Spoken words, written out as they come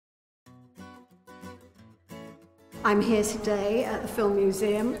I'm here today at the Film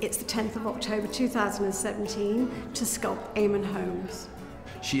Museum. It's the 10th of October 2017 to sculpt Eamon Holmes.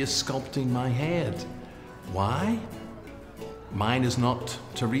 She is sculpting my head. Why? Mine is not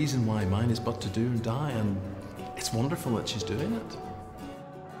to reason why, mine is but to do and die, and it's wonderful that she's doing it.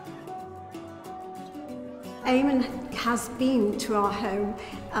 Eamon has been to our home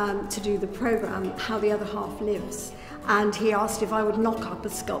to do the programme, How the Other Half Lives, and he asked if I would knock up a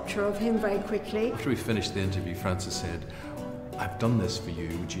sculpture of him very quickly. After we finished the interview, Frances said, "I've done this for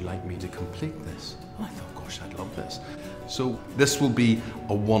you, would you like me to complete this?" And I thought, gosh, I'd love this. So this will be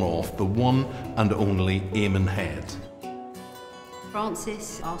a one-off, the one and only Eamon head.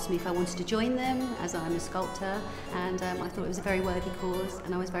 Frances asked me if I wanted to join them, as I'm a sculptor, and I thought it was a very worthy cause,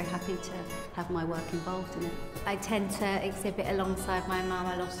 and I was very happy to have my work involved in it. I tend to exhibit alongside my mum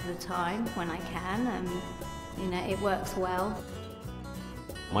a lot of the time when I can, and you know, it works well.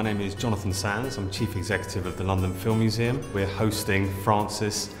 My name is Jonathan Sands, I'm Chief Executive of the London Film Museum. We're hosting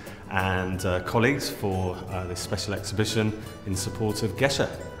Frances and colleagues for this special exhibition in support of Gesher.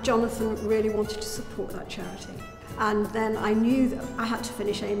 Jonathan really wanted to support that charity. And then I knew that I had to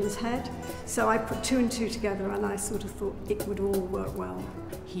finish Eamon's head, so I put two and two together and I sort of thought it would all work well.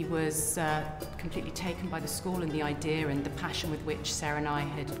 He was completely taken by the school and the idea and the passion with which Sarah and I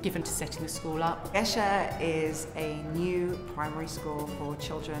had given to setting the school up. Gesher is a new primary school for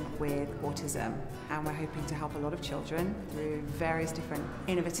children with autism, and we're hoping to help a lot of children through various different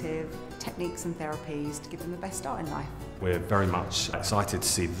innovative techniques and therapies to give them the best start in life. We're very much excited to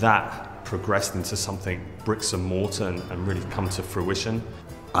see that progressed into something bricks and mortar and really come to fruition.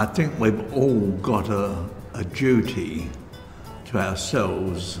 I think we've all got a duty to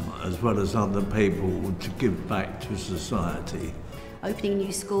ourselves as well as other people to give back to society. Opening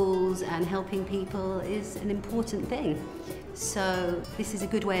new schools and helping people is an important thing. So this is a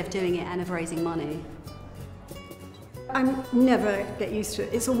good way of doing it and of raising money. I never get used to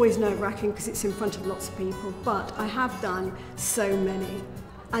it. It's always nerve-wracking because it's in front of lots of people, but I have done so many.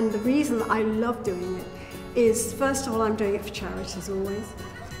 And the reason that I love doing it is, first of all, I'm doing it for charities always.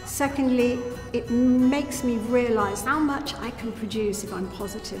 Secondly, it makes me realise how much I can produce if I'm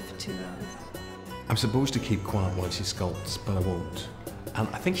positive to others. I'm supposed to keep quiet while she sculpts, but I won't. And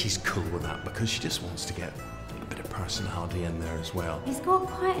I think she's cool with that because she just wants to get a bit of personality in there as well. He's got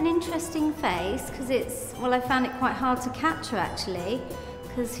quite an interesting face because I found it quite hard to capture actually,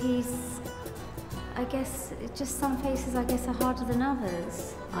 because I guess just some faces I guess are harder than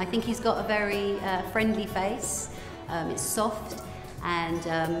others. I think he's got a very friendly face. It's soft,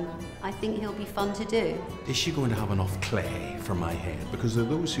 and I think he'll be fun to do. Is she going to have enough clay for my head? Because there are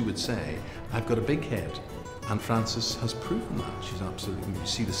those who would say, I've got a big head. And Frances has proven that. She's absolutely, you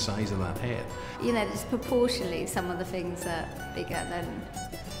see the size of that head. You know, just proportionally some of the things are bigger than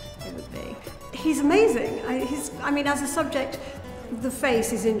it would be. He's amazing. I mean, as a subject, the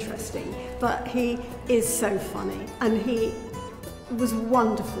face is interesting, but he is so funny and he was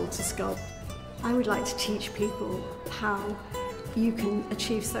wonderful to sculpt. I would like to teach people how you can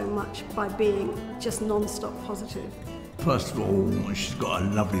achieve so much by being just non-stop positive. First of all, she's got a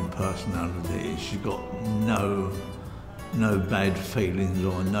lovely personality. She's got no bad feelings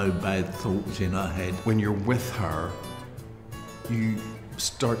or no bad thoughts in her head. When you're with her, you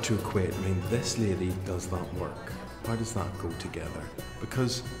start to equate, I mean, this lady does that work. How does that go together?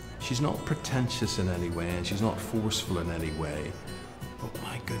 Because she's not pretentious in any way and she's not forceful in any way. But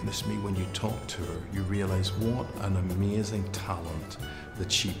my goodness me, when you talk to her, you realise what an amazing talent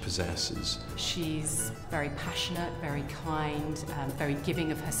that she possesses. She's very passionate, very kind, very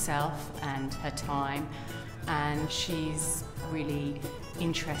giving of herself and her time, and she's really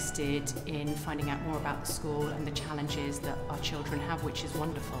interested in finding out more about the school and the challenges that our children have, which is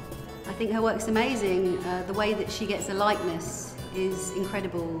wonderful. I think her work's amazing. The way that she gets a likeness is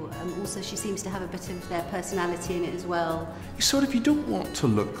incredible. Also, she seems to have a bit of their personality in it as well. You don't want to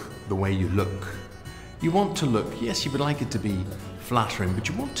look the way you look. You want to look, yes, you would like it to be flattering, but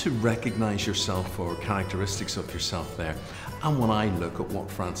you want to recognise yourself or characteristics of yourself there. And when I look at what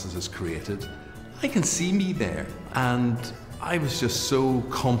Frances has created, I can see me there. And I was just so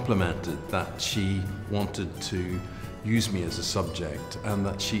complimented that she wanted to use me as a subject and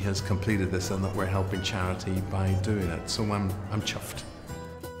that she has completed this and that we're helping charity by doing it. So I'm chuffed.